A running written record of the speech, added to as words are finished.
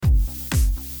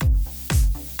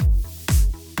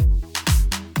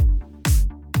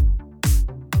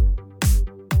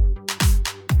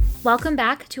Welcome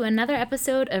back to another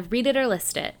episode of Read It or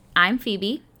List It. I'm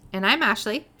Phoebe. And I'm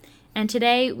Ashley. And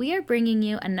today we are bringing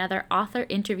you another author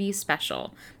interview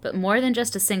special. But more than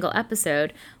just a single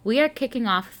episode, we are kicking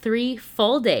off 3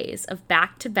 full days of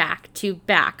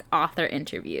back-to-back author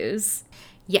interviews.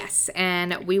 Yes,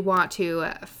 and we want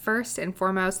to first and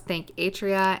foremost thank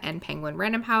Atria and Penguin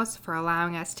Random House for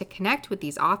allowing us to connect with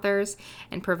these authors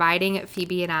and providing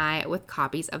Phoebe and I with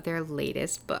copies of their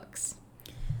latest books.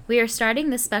 We are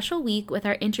starting this special week with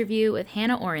our interview with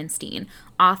Hannah Orenstein,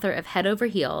 author of Head Over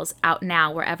Heels, out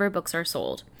now wherever books are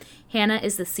sold. Hannah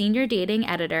is the senior dating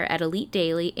editor at Elite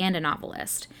Daily and a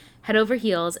novelist. Head Over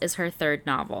Heels is her 3rd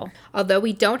novel. Although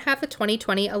we don't have the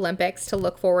 2020 Olympics to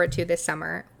look forward to this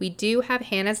summer, we do have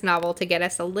Hannah's novel to get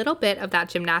us a little bit of that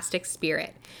gymnastics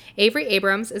spirit. Avery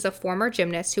Abrams is a former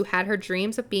gymnast who had her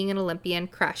dreams of being an Olympian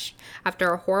crushed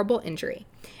after a horrible injury,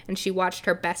 and she watched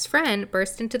her best friend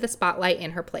burst into the spotlight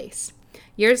in her place.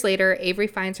 Years later, Avery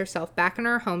finds herself back in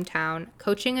her hometown,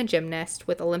 coaching a gymnast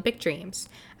with Olympic dreams,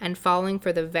 and falling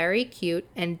for the very cute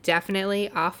and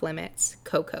definitely off-limits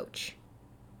co-coach.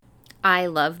 I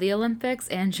love the Olympics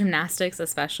and gymnastics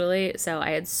especially, so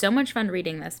I had so much fun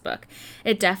reading this book.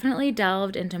 It definitely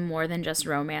delved into more than just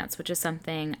romance, which is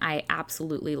something I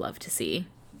absolutely love to see.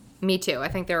 Me too. I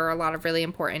think there are a lot of really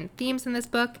important themes in this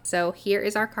book, so here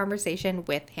is our conversation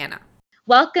with Hannah.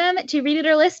 Welcome to Read It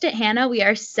or List It, Hannah. We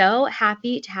are so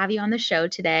happy to have you on the show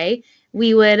today.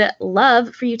 We would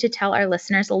love for you to tell our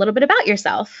listeners a little bit about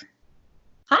yourself.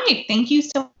 Hi, thank you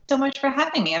so much for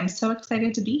having me. I'm so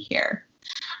excited to be here.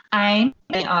 I'm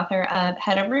the author of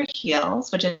Head Over Heels,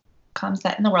 which is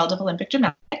set in the world of Olympic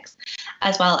gymnastics,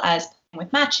 as well as Playing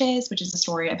with Matches, which is a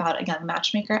story about a young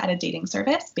matchmaker at a dating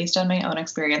service based on my own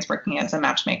experience working as a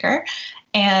matchmaker,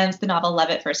 and the novel Love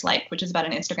at First Like, which is about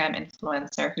an Instagram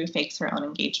influencer who fakes her own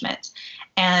engagement.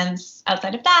 And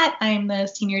outside of that, I'm the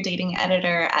senior dating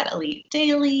editor at Elite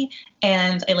Daily,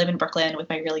 and I live in Brooklyn with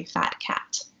my really fat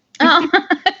cat. Oh.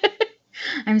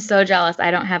 I'm so jealous.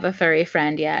 I don't have a furry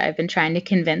friend yet. I've been trying to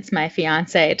convince my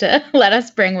fiance to let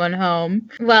us bring one home.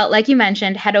 Well, like you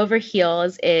mentioned, Head Over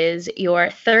Heels is your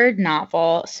 3rd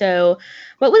novel. So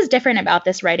what was different about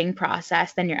this writing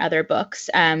process than your other books,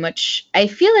 which I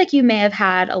feel like you may have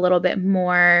had a little bit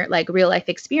more like real life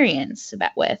experience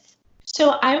with?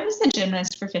 So I was a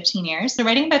gymnast for 15 years. So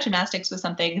writing about gymnastics was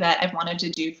something that I've wanted to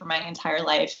do for my entire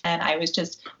life. And I was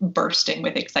just bursting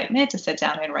with excitement to sit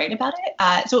down and write about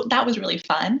it. So that was really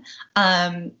fun.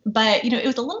 But, it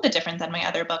was a little bit different than my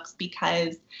other books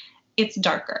because it's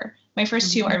darker. My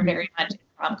first 2 are very much in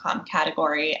the rom-com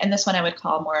category. And this one I would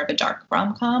call more of a dark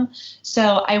rom-com.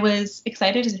 So I was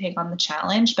excited to take on the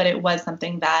challenge, but it was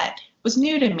something that was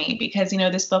new to me because,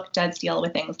 this book does deal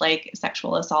with things like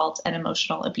sexual assault and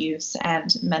emotional abuse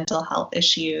and mental health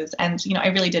issues. And, I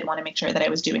really did want to make sure that I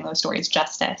was doing those stories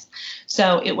justice.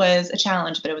 So it was a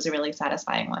challenge, but it was a really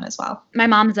satisfying one as well. My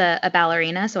mom's a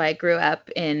ballerina, so I grew up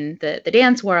in the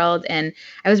dance world, and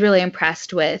I was really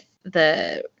impressed with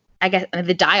the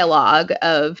dialogue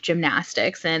of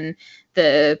gymnastics and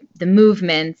the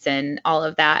movements and all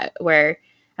of that, where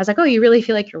I was like, oh, you really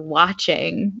feel like you're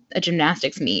watching a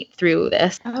gymnastics meet through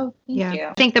this. Oh, thank you.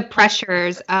 I think the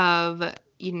pressures of,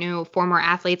 former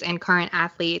athletes and current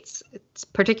athletes,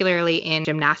 particularly in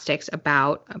gymnastics,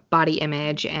 about body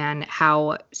image and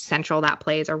how central that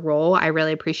plays a role. I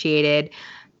really appreciated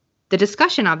the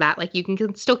discussion of that. Like, you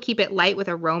can still keep it light with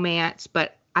a romance,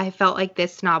 but I felt like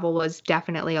this novel was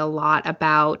definitely a lot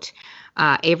about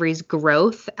Avery's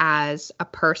growth as a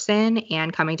person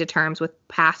and coming to terms with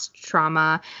past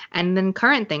trauma and then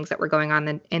current things that were going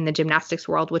on in the gymnastics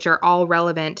world, which are all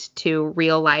relevant to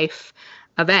real life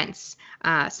events.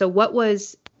 So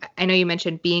I know you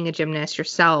mentioned being a gymnast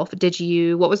yourself.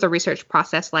 What was the research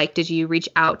process like? Did you reach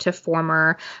out to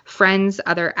former friends,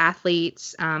 other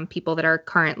athletes, people that are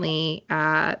currently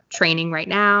training right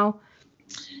now?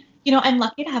 I'm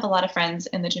lucky to have a lot of friends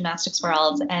in the gymnastics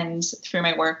world, and through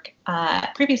my work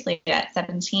previously at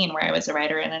 17, where I was a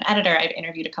writer and an editor, I've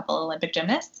interviewed a couple of Olympic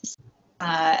gymnasts.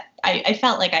 I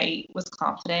felt like I was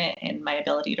confident in my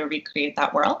ability to recreate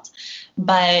that world.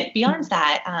 But beyond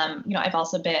that, I've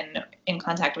also been in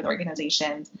contact with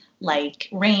organizations like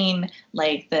RAINN,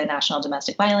 like the National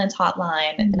Domestic Violence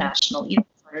Hotline, the National Eating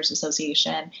Disorders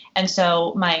Association. And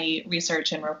so my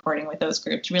research and reporting with those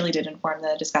groups really did inform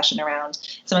the discussion around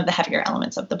some of the heavier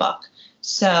elements of the book.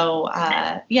 So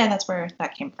that's where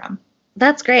that came from.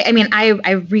 That's great. I mean,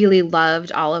 I really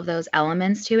loved all of those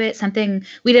elements to it.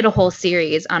 We did a whole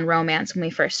series on romance when we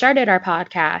first started our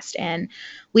podcast, and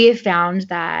we have found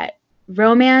that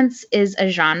romance is a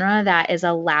genre that is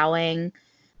allowing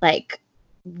like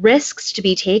risks to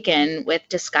be taken with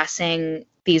discussing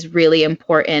these really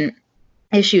important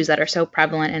issues that are so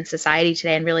prevalent in society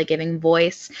today and really giving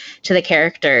voice to the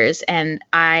characters. And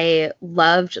I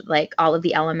loved like all of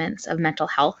the elements of mental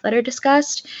health that are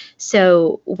discussed.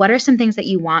 So what are some things that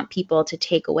you want people to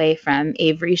take away from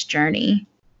Avery's journey?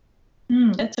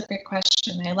 That's a great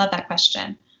question. I love that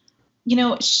question. You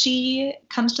know, she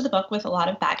comes to the book with a lot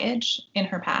of baggage in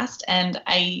her past, and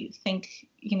I think,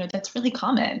 you know, that's really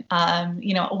common.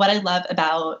 You know, what I love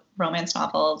about romance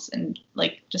novels and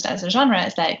like just as a genre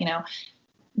is that, you know,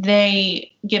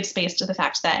 they give space to the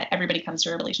fact that everybody comes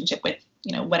to a relationship with,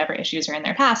 you know, whatever issues are in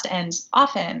their past. And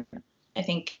often I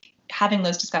think having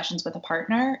those discussions with a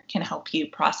partner can help you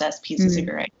process pieces of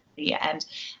your identity and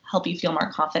help you feel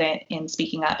more confident in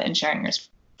speaking up and sharing your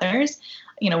story with others,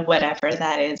 you know, whatever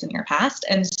that is in your past.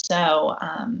 And so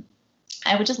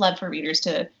I would just love for readers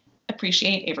to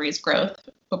appreciate Avery's growth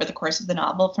over the course of the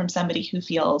novel from somebody who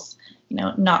feels, you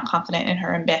know, not confident in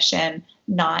her ambition,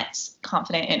 not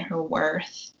confident in her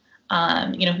worth,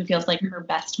 you know, who feels like her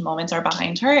best moments are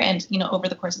behind her. And, you know, over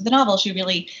the course of the novel, she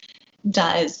really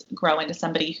does grow into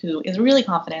somebody who is really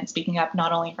confident speaking up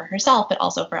not only for herself, but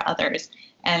also for others.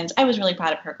 And I was really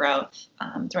proud of her growth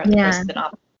throughout the course of the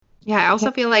novel. Yeah, I also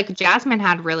feel like Jasmine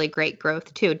had really great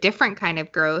growth too, different kind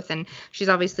of growth, and she's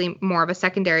obviously more of a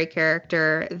secondary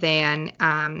character than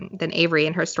Avery,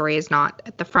 and her story is not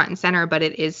at the front and center, but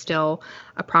it is still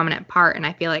a prominent part. And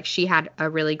I feel like she had a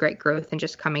really great growth in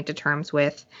just coming to terms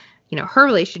with, you know, her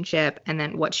relationship and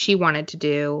then what she wanted to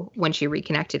do when she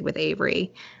reconnected with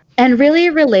Avery. And really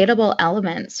relatable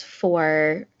elements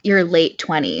for your late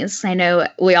 20s. I know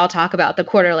we all talk about the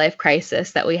quarter life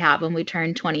crisis that we have when we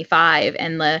turn 25,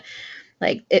 and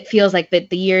it feels like the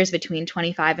years between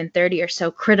 25 and 30 are so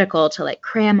critical to like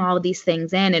cram all of these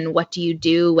things in. And what do you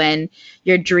do when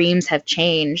your dreams have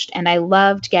changed? And I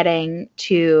loved getting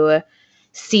to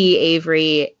see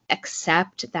Avery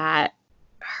accept that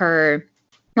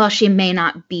while she may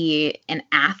not be an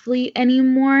athlete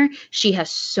anymore, she has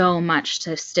so much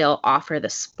to still offer the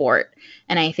sport.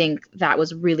 And I think that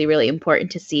was really, really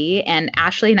important to see. And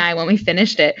Ashley and I, when we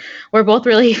finished it, we're both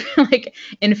really like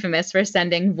infamous for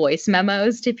sending voice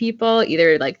memos to people,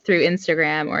 either like through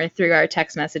Instagram or through our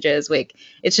text messages. Like,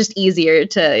 it's just easier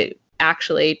to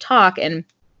actually talk. And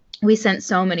we sent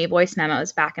so many voice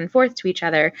memos back and forth to each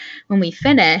other when we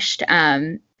finished.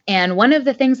 And one of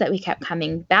the things that we kept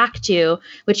coming back to,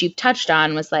 which you've touched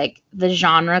on, was like the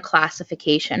genre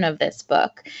classification of this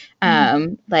book,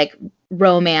 like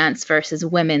romance versus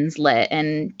women's lit.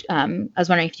 And I was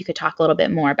wondering if you could talk a little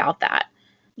bit more about that.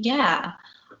 Yeah.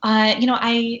 You know,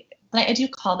 I do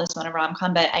call this one a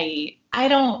rom-com, but I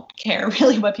don't care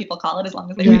really what people call it as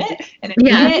long as they read it and enjoy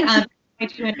it. I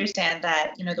do understand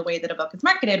that, you know, the way that a book is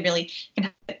marketed really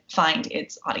can find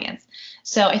its audience.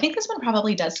 So I think this one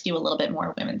probably does skew a little bit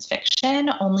more women's fiction,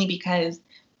 only because,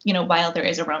 you know, while there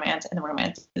is a romance and the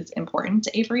romance is important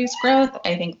to Avery's growth,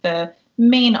 I think the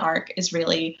main arc is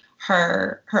really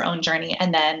her own journey.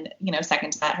 And then, you know,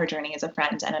 second to that, her journey as a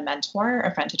friend and a mentor,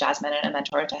 a friend to Jasmine and a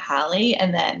mentor to Hallie.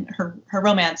 And then her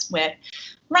romance with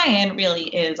Ryan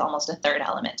really is almost a third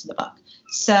element to the book.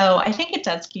 So I think it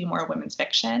does skew more women's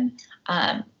fiction.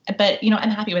 But, you know,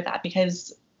 I'm happy with that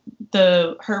because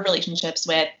her relationships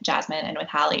with Jasmine and with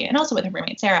Hallie and also with her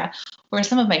roommate Sarah were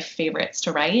some of my favorites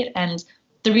to write. And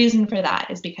the reason for that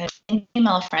is because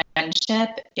female friendship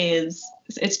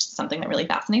it's just something that really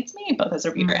fascinates me, both as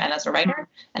a reader and as a writer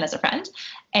and as a friend.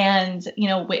 And, you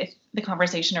know, with the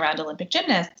conversation around Olympic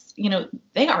gymnasts, you know,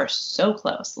 they are so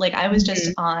close. Like, I was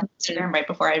just on Instagram right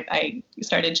before I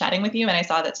started chatting with you, and I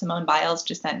saw that Simone Biles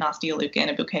just sent Nastia Liukin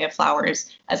a bouquet of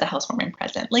flowers as a housewarming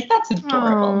present. Like, that's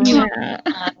adorable. You know?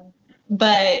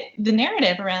 But the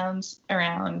narrative around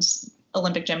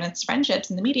Olympic gymnasts' friendships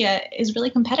in the media is really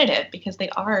competitive because they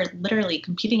are literally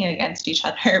competing against each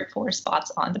other for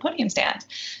spots on the podium stand.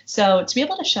 So to be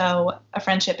able to show a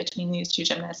friendship between these two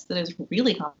gymnasts that is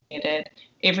really complicated,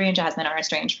 Avery and Jasmine are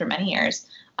estranged for many years,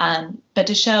 but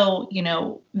to show, you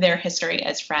know, their history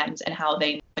as friends and how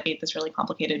they navigate this really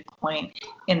complicated point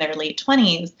in their late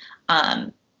 20s,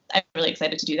 I'm really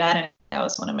excited to do that, and that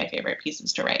was one of my favorite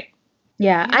pieces to write.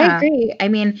 Yeah, I agree. I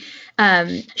mean,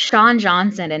 Sean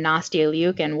Johnson and Nastia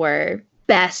Liukin were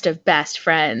best of best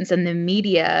friends, and the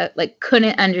media like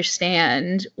couldn't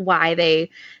understand why they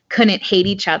couldn't hate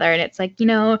each other. And it's like, you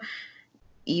know,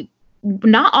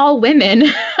 not all women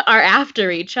are after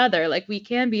each other. Like, we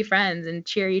can be friends and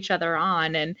cheer each other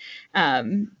on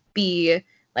and be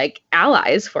like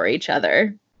allies for each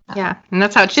other. Yeah, and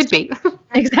that's how it should be.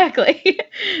 Exactly.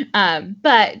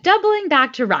 But doubling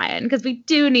back to Ryan, because we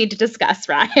do need to discuss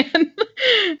Ryan.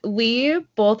 We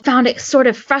both found it sort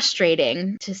of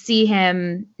frustrating to see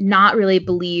him not really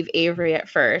believe Avery at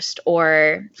first,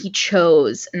 or he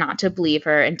chose not to believe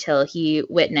her until he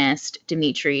witnessed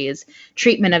Dimitri's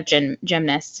treatment of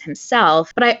gymnasts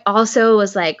himself. But I also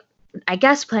was like, I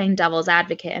guess playing devil's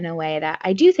advocate in a way that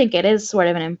I do think it is sort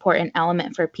of an important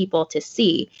element for people to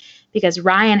see, because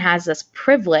Ryan has this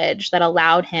privilege that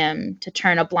allowed him to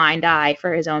turn a blind eye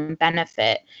for his own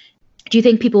benefit. Do you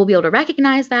think people will be able to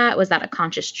recognize that? Was that a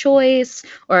conscious choice?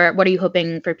 Or what are you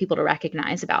hoping for people to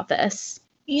recognize about this?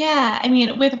 Yeah, I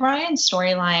mean, with Ryan's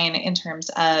storyline in terms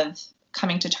of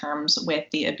coming to terms with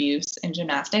the abuse in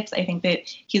gymnastics, I think that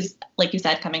he's, like you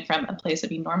said, coming from a place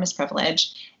of enormous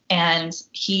privilege. And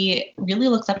he really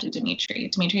looks up to Dimitri.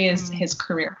 Dimitri is his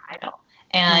career idol.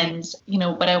 And, you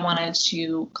know, what I wanted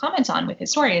to comment on with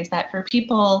his story is that for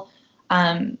people,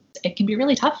 it can be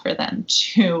really tough for them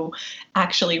to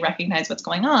actually recognize what's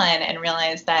going on and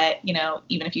realize that, you know,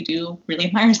 even if you do really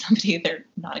admire somebody, they're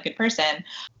not a good person.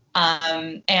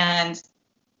 And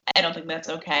I don't think that's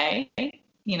okay.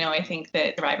 You know, I think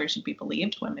that survivors should be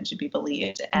believed, women should be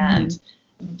believed, and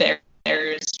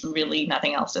there's really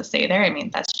nothing else to say there. I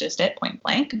mean, that's just it, point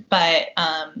blank. But,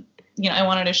 you know, I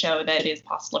wanted to show that it is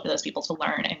possible for those people to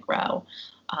learn and grow.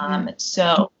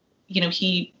 So, you know,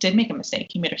 he did make a mistake.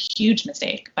 He made a huge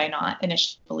mistake by not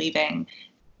initially believing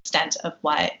the extent of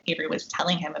what Avery was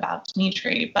telling him about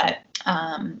Dimitri. But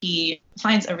he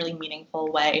finds a really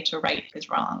meaningful way to right his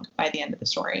wrong by the end of the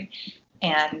story.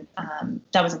 And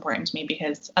that was important to me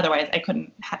because otherwise I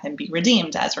couldn't have him be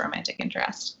redeemed as a romantic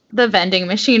interest. The vending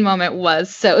machine moment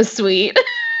was so sweet.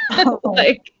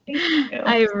 Like,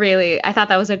 I thought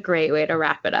that was a great way to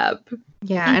wrap it up.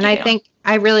 Yeah, and I think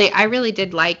I really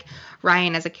did like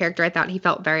Ryan as a character. I thought he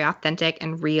felt very authentic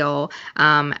and real,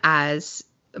 as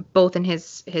both in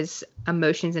his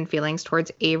emotions and feelings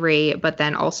towards Avery, but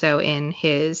then also in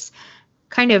his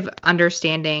kind of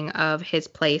understanding of his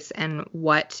place and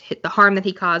what the harm that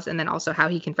he caused, and then also how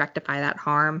he can rectify that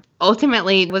harm.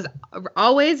 Ultimately, was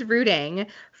always rooting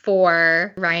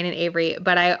for Ryan and Avery,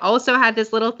 but I also had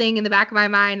this little thing in the back of my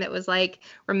mind that was like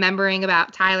remembering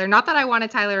about Tyler. Not that I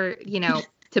wanted Tyler, you know,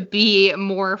 to be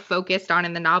more focused on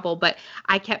in the novel, but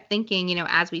I kept thinking, you know,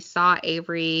 as we saw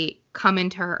Avery come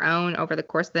into her own over the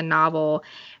course of the novel,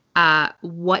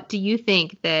 what do you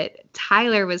think that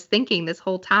Tyler was thinking this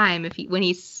whole time when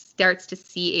he starts to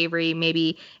see Avery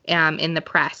maybe in the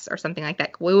press or something like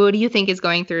that? What do you think is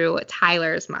going through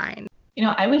Tyler's mind? You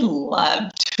know, I would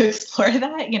love to explore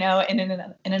that, you know, in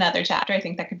another chapter. I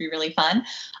think that could be really fun.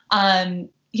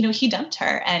 You know, he dumped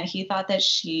her and he thought that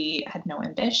she had no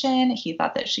ambition. He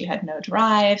thought that she had no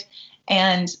drive.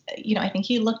 And, you know, I think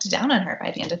he looked down on her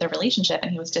by the end of their relationship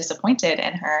and he was disappointed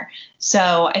in her.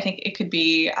 So I think it could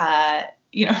be,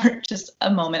 you know, just a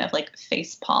moment of like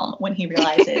face palm when he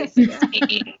realizes, you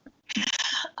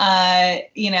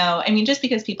know, I mean, just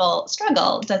because people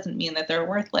struggle doesn't mean that they're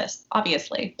worthless,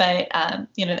 obviously. But,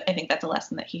 you know, I think that's a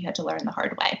lesson that he had to learn the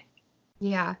hard way.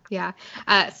 Yeah.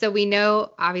 So we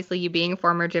know, obviously, you being a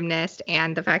former gymnast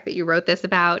and the fact that you wrote this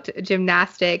about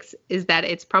gymnastics is that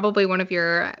it's probably one of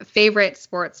your favorite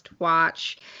sports to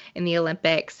watch in the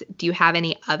Olympics. Do you have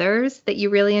any others that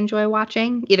you really enjoy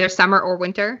watching, either summer or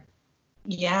winter?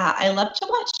 Yeah, I love to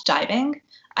watch diving.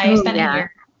 I spent a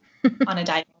year on a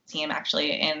diving team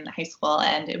actually in high school,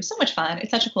 and it was so much fun.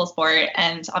 It's such a cool sport,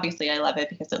 and obviously I love it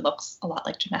because it looks a lot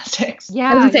like gymnastics.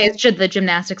 Yeah, I was gonna say it's the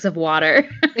gymnastics of water.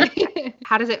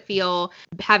 How does it feel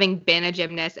having been a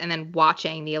gymnast and then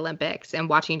watching the Olympics and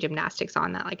watching gymnastics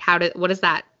on that? Like, what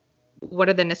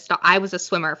are the I was a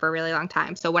swimmer for a really long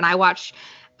time, so when I watch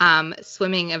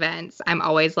swimming events, I'm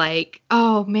always like,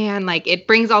 oh man, like it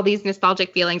brings all these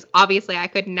nostalgic feelings. Obviously I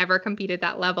could never compete at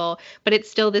that level, but it's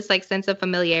still this like sense of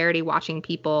familiarity watching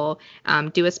people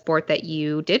do a sport that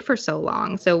you did for so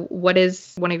long. So what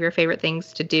is one of your favorite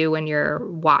things to do when you're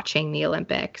watching the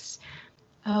Olympics?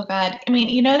 Oh God. I mean,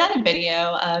 you know that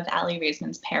video of Aly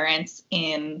Raisman's parents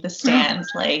in the stands,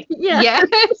 like,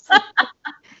 yes.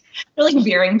 They're like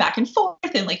veering back and forth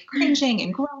and like cringing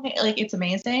and groaning. Like, it's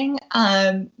amazing.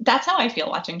 That's how I feel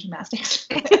watching gymnastics.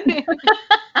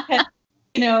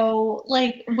 You know,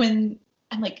 like when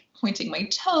I'm like pointing my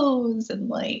toes and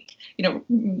like, you know,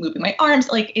 moving my arms,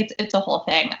 like it's a whole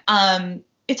thing.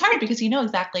 It's hard because you know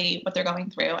exactly what they're going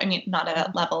through. I mean, not at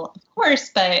a level, of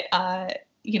course, but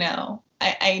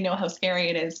I know how scary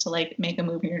it is to like make a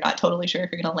move and you're not totally sure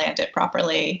if you're going to land it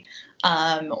properly.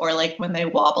 Or like when they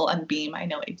wobble on beam, I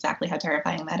know exactly how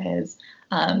terrifying that is.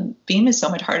 Beam is so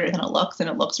much harder than it looks, and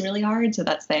it looks really hard. So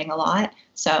that's saying a lot.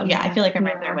 So yeah, I feel like I'm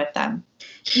right there with them.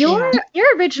 You're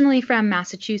originally from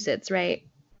Massachusetts, right?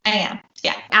 I am.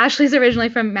 Yeah. Ashley's originally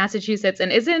from Massachusetts,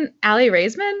 and isn't Aly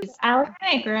Raisman? Alex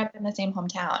and I grew up in the same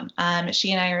hometown.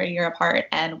 She and I are a year apart,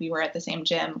 and we were at the same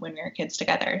gym when we were kids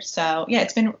together. So yeah,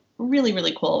 it's been really,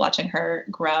 really cool watching her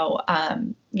grow.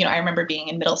 I remember being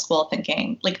in middle school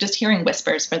thinking, like, just hearing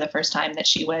whispers for the first time that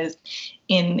she was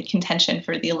in contention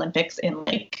for the Olympics in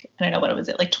like, I don't know, what was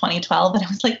it, like 2012? And I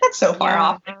was like, that's so far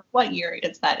off. Like, what year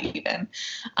is that even?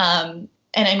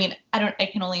 And I mean, I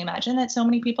can only imagine that so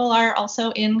many people are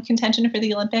also in contention for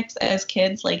the Olympics as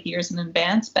kids, like years in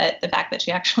advance. But the fact that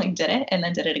she actually did it and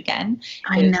then did it again.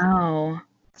 I know.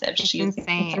 She's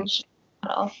insane.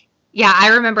 Yeah, I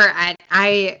remember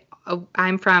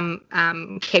I'm from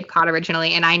Cape Cod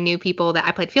originally, and I knew people that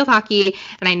I played field hockey,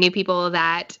 and I knew people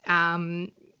that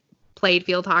played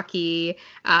field hockey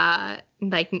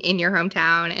like in your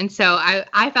hometown. And so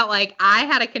I felt like I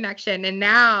had a connection, and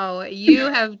now you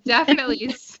have definitely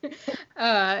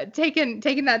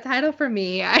taken that title from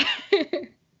me. I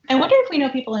wonder if we know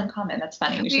people in common. That's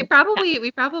funny. We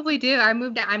probably do.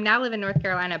 I'm now live in North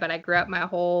Carolina, but I grew up my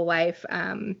whole life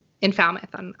in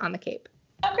Falmouth on the Cape.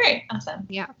 Oh, great. Awesome.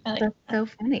 Yeah. That's so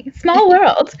funny. Small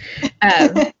world.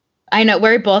 I know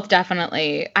we're both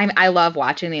definitely, I love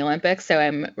watching the Olympics, so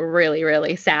I'm really,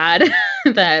 really sad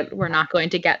that we're not going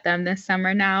to get them this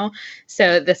summer now.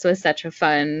 So this was such a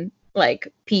fun,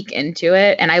 like, peek into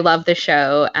it. And I love the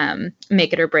show,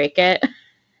 Make It or Break It.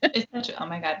 Oh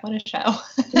my God, what a show.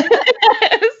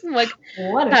 Like,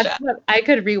 what a show. I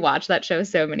could rewatch that show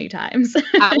so many times.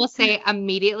 I will say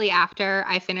immediately after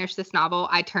I finished this novel,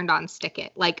 I turned on Stick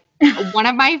It. Like, one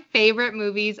of my favorite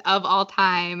movies of all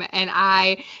time. And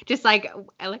I just like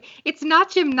it's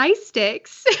not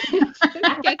gymnastics.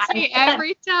 It gets me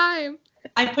every time.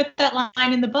 I put that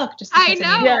line in the book just because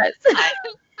I know. Yes.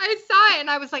 I saw it and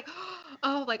I was like,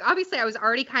 oh, like obviously I was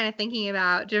already kind of thinking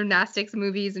about gymnastics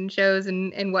movies and shows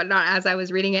and whatnot as I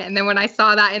was reading it. And then when I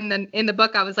saw that in the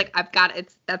book, I was like,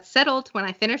 that's settled. When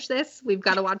I finish this, we've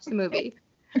got to watch the movie.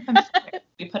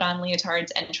 We put on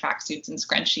leotards and tracksuits and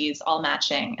scrunchies all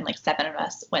matching, and like 7 of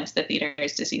us went to the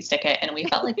theaters to see Stick It, and we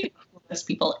felt like the coolest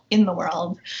people in the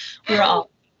world. We were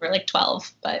like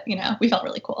 12, but we felt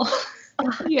really cool.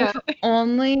 Yeah.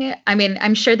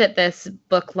 I'm sure that this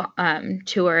book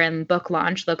tour and book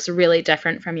launch looks really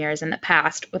different from years in the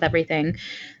past with everything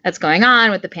that's going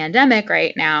on with the pandemic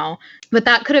right now. But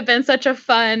that could have been such a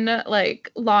fun,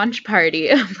 like, launch party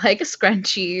of like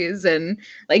scrunchies and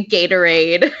like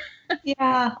Gatorade.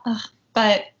 Yeah.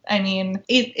 But I mean,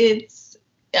 it's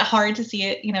hard to see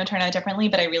it, turn out differently,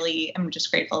 but I really am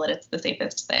just grateful that it's the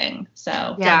safest thing.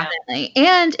 So yeah, definitely.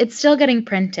 And it's still getting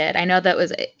printed. I know that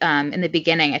was in the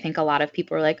beginning, I think a lot of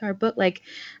people were like,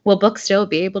 will books still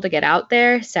be able to get out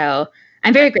there? So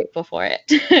I'm very grateful for it.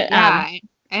 Yeah.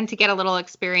 And to get a little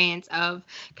experience of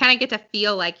kind of get to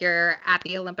feel like you're at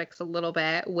the Olympics a little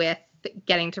bit with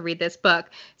getting to read this book.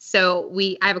 So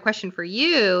I have a question for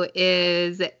you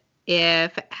is,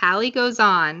 if Hallie goes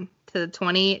on to the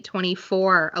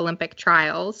 2024 Olympic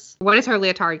trials, what is her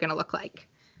leotard going to look like?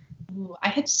 Ooh, I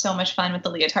had so much fun with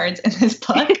the leotards in this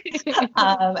book.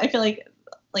 I feel like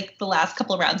the last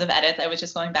couple of rounds of edits, I was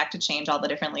just going back to change all the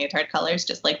different leotard colors,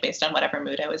 just like based on whatever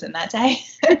mood I was in that day.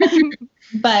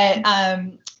 But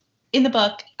in the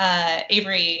book,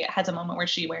 Avery has a moment where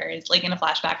she wears, like in a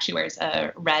flashback, she wears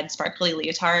a red sparkly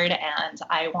leotard, and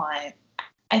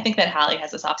I think that Hallie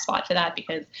has a soft spot for that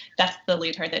because that's the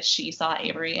leotard that she saw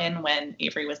Avery in when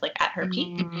Avery was like at her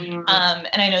peak. And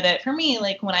I know that for me,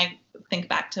 like when I think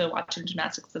back to watching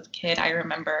gymnastics as a kid, I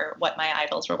remember what my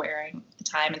idols were wearing at the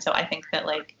time. And so I think that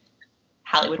like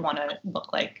Hallie would want to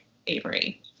look like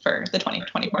Avery for the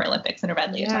 2024 Olympics in a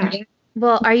red leotard. Yeah.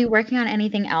 Well, are you working on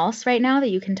anything else right now that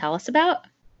you can tell us about?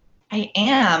 I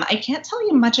am. I can't tell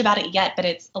you much about it yet, but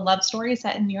it's a love story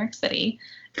set in New York City.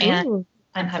 And Ooh.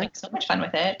 I'm having so much fun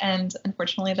with it, and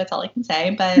unfortunately, that's all I can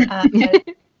say. But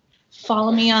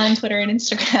follow me on Twitter and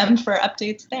Instagram for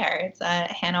updates there. It's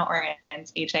Hannah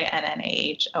Orens,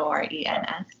 HannahOrens.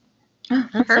 Oh,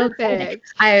 that's perfect.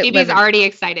 So Phoebe's already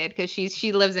excited because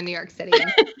she lives in New York City.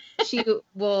 She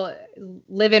will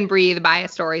live and breathe by a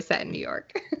story set in New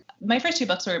York. My first 2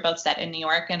 books were both set in New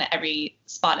York, and every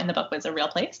spot in the book was a real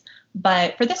place.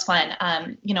 But for this one,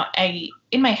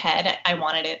 in my head, I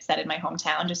wanted it set in my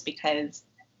hometown just because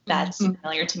that's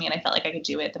familiar to me, and I felt like I could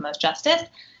do it the most justice.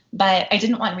 But I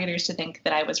didn't want readers to think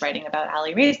that I was writing about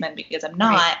Aly Raisman, because I'm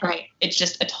not. Right. It's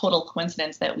just a total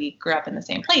coincidence that we grew up in the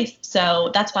same place.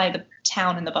 So that's why the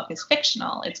town in the book is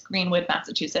fictional. It's Greenwood,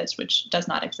 Massachusetts, which does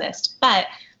not exist. But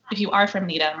if you are from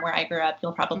Needham, where I grew up,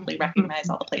 you'll probably recognize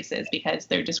all the places because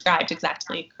they're described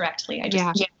exactly correctly. I just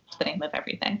changed the name of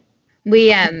everything.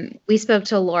 We spoke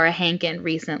to Laura Hankin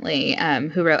recently,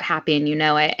 who wrote Happy and You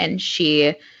Know It, and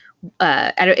she,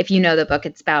 I don't, if you know the book,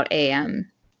 it's about a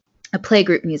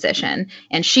playgroup musician,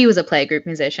 and she was a playgroup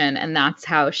musician, and that's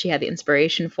how she had the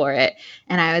inspiration for it.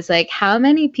 And I was like, how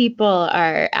many people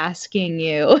are asking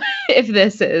you if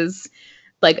this is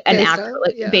like an actual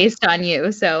based on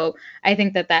you? So I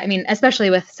think that I mean, especially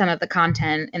with some of the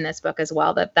content in this book as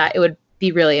well, that it would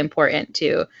be really important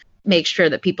to make sure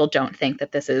that people don't think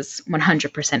that this is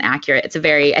 100% accurate.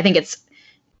 I think it's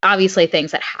obviously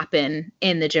things that happen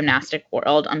in the gymnastic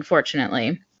world,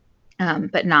 unfortunately,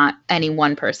 but not any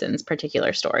one person's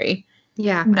particular story.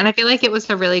 Yeah. And I feel like it was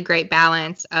a really great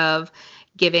balance of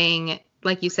giving,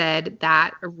 like you said,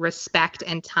 that respect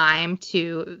and time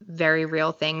to very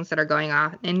real things that are going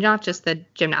on in not just the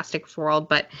gymnastics world,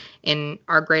 but in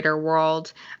our greater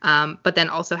world. But then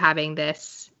also having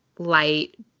this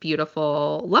light,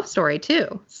 beautiful love story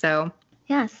too. So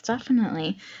yes,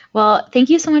 definitely. Well, thank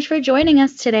you so much for joining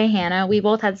us today, Hannah. We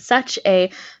both had such a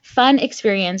fun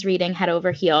experience reading Head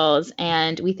Over Heels,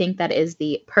 and we think that is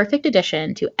the perfect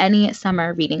addition to any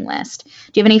summer reading list.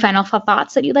 Do you have any final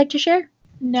thoughts that you'd like to share?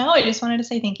 No, I just wanted to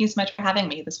say thank you so much for having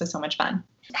me. This was so much fun.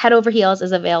 Head Over Heels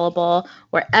is available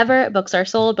wherever books are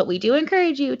sold, but we do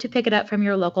encourage you to pick it up from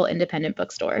your local independent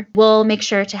bookstore. We'll make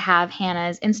sure to have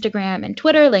Hannah's Instagram and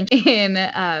Twitter linked in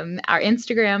our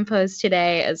Instagram post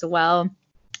today, as well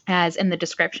as in the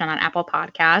description on Apple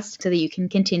Podcasts, so that you can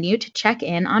continue to check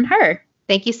in on her.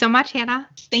 Thank you so much, Hannah.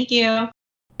 Thank you.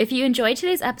 If you enjoyed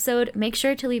today's episode, make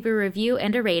sure to leave a review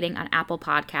and a rating on Apple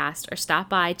Podcasts, or stop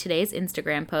by today's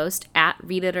Instagram post at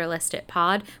Read It or List It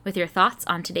Pod with your thoughts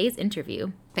on today's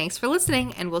interview. Thanks for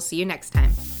listening, and we'll see you next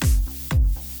time.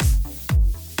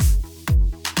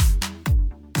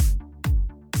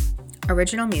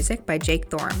 Original music by Jake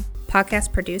Thorne.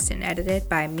 Podcast produced and edited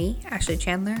by me, Ashley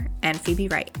Chandler, and Phoebe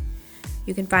Wright.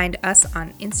 You can find us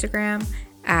on Instagram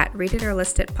at Read It or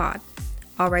List It Pod.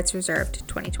 All rights reserved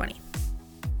 2020.